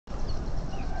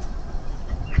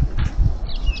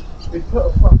He put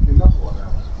a fucking another one out.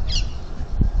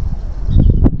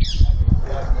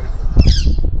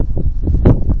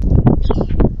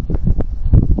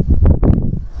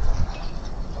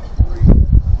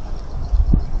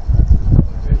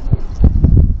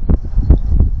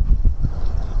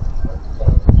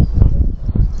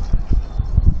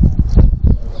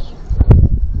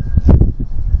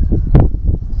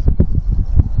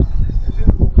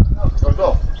 Goes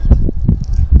off.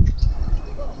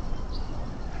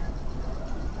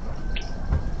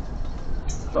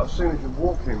 So as soon as you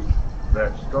walk in there,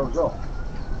 it goes off.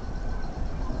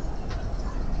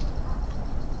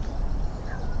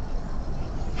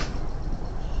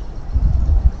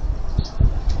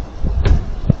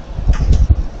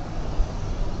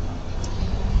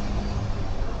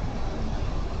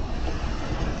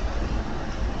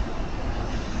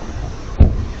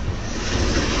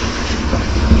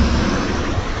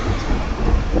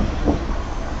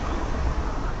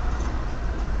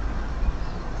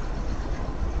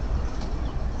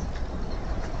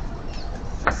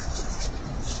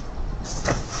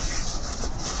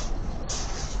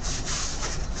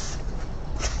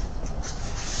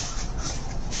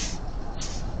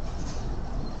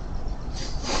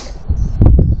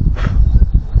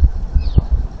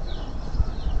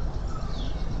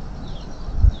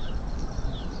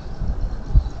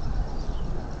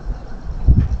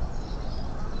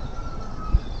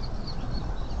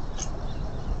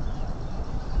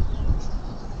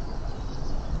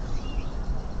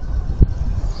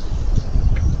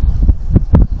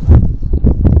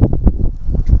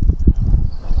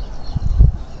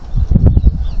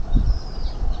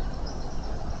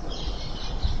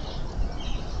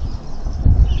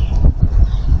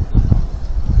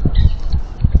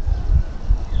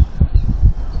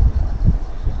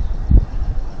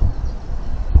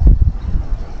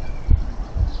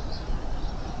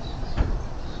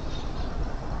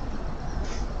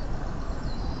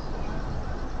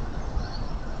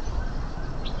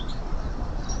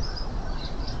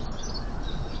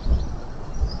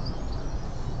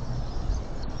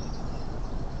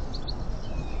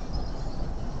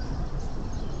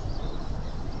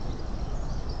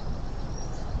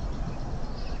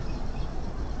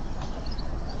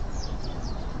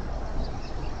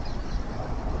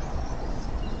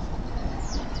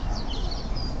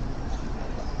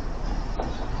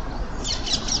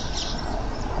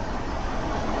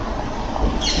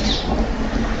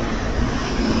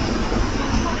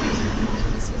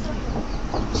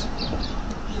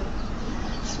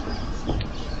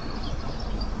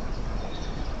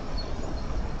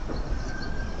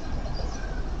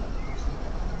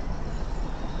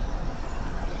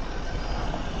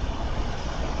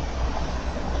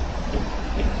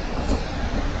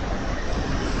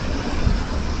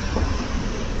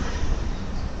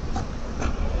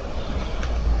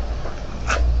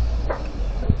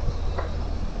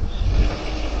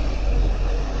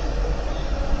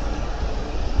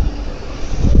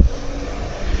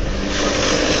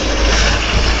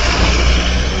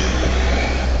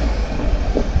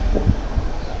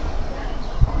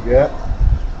 Yeah.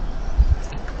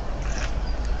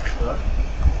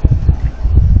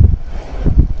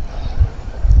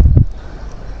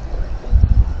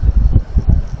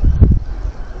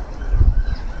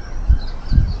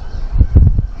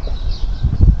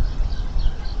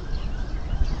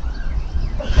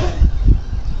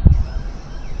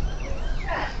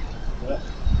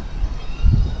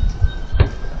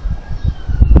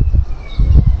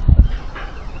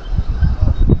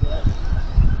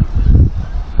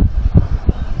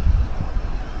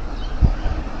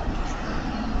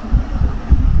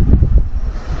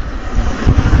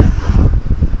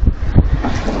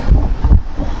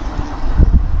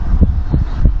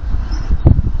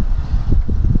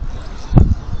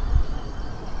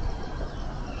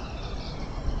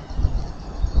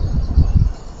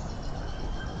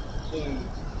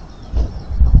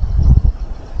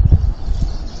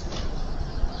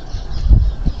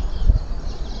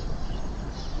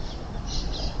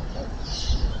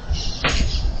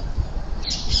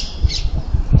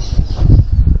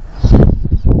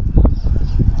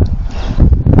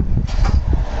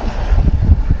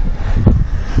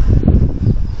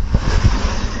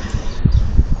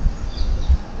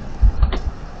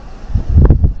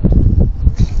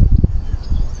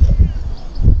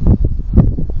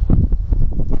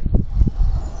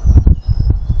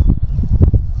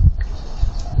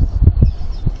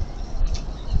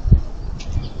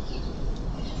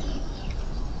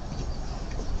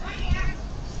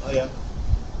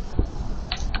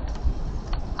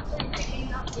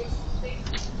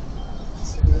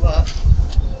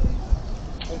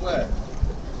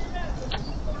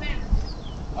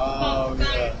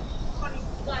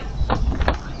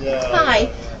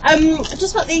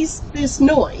 Just about this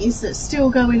noise that's still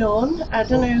going on. I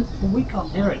don't know. Well, we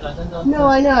can't hear it. I don't know. No,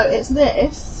 I know. It's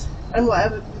this and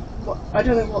whatever. I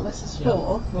don't know what this is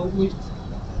for. Well,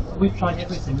 we've tried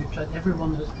everything. We've tried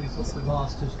everyone that we've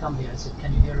asked who's come here. Said,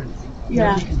 can you hear anything?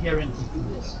 Yeah. Nobody can hear anything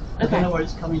from this. I Okay. don't know where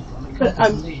it's coming from. It But comes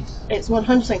from these. it's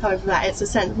 100% coming from that. It's a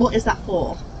sense. What is that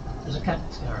for? There's a cat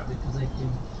scarab because they've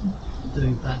been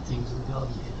doing bad things in the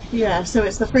garden here. Yeah. So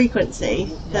it's the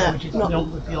frequency that Which is not.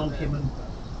 beyond human.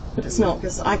 But it's not,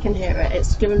 because I can hear it.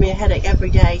 It's given me a headache every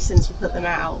day since we put them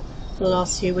out for the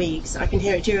last 2 weeks. I can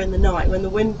hear it during the night when the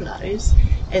wind blows.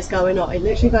 It's going off. It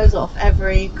literally goes off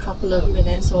every couple of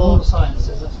minutes All or. the science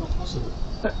says that's not possible.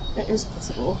 But it is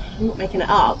possible. I'm not making it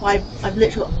up. I've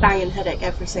literally got a banging headache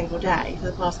every single day for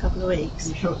the past couple of Are weeks.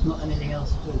 you sure it's not anything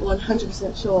else at all?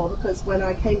 100% sure, because when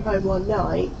I came home one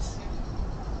night,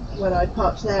 when I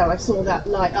parked there, I saw that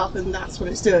light up, and that's what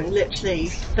it's doing. Literally,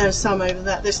 there's some over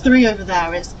there. There's 3 over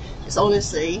there. It's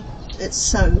honestly, it's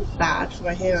so bad for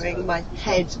my hearing. My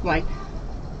head,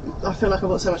 I feel like I've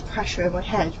got so much pressure in my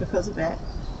head because of it.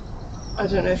 I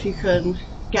don't know if you can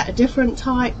get a different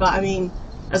type, but I mean,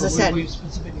 as I said, we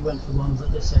specifically went for ones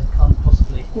that they said can't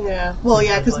possibly. yeah. Well,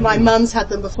 yeah, because my mum's had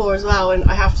them before as well, and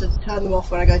I have to turn them off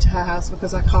when I go to her house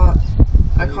because I can't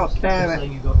bear You're it.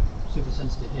 saying you've got super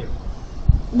sensitive hearing.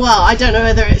 Well, I don't know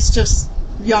whether it's just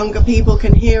younger people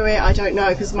can hear it. I don't know,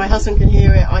 because my husband can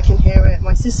hear it, I can hear it,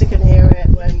 my sister can hear it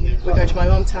when we go to my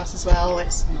mum's house as well.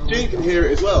 It's Jean can hear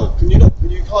it as well. Can you not?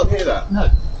 You can't hear that. No.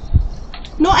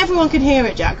 not everyone can hear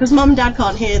it, Jack, because mum and dad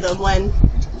can't hear them when.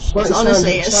 Right,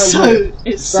 Honestly, it's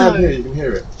stand so. here, you can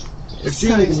hear it. If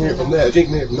Jean can hear it from there, Jean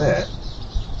can hear it from there.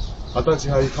 I don't see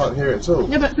how you can't hear it at all.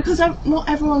 No, but because not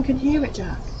everyone can hear it,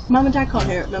 Jack. Mum and dad can't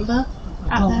hear it. Remember?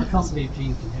 I can't believe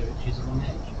Jean can hear it. She's the wrong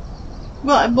age.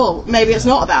 Well, maybe it's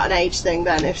not about an age thing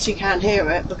then, if she can hear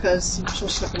it, because I'm sure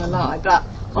she's not going to lie. But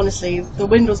honestly, the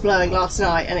wind was blowing last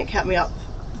night, and it kept me up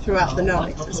throughout the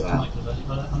night I'll as talk to well. Michael about it,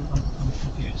 but I'm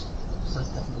confused. So that's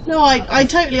definitely. No, I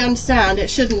totally understand. It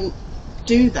shouldn't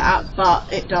do that,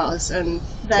 but it does, and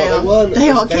they are killing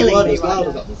They me weren't as right loud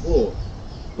as now. that before.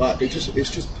 Like it's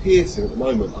just piercing at the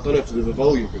moment. I don't know if there's a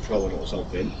volume control on it or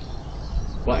something.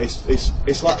 But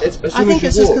it's like as soon I think as it's you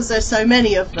just walk. because there's so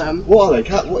many of them. What are they?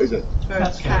 Cat? What is it? For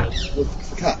Cat cats.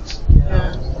 For cats?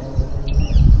 Yeah.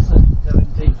 So they're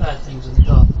doing bad things in the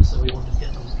garden, so we wanted to get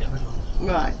rid of them.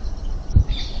 Right.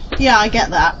 Yeah, I get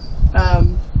that.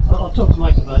 I'll talk to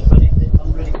Mike about it, but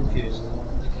I'm really confused.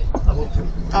 Okay, I will.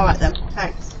 All right then.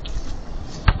 Thanks.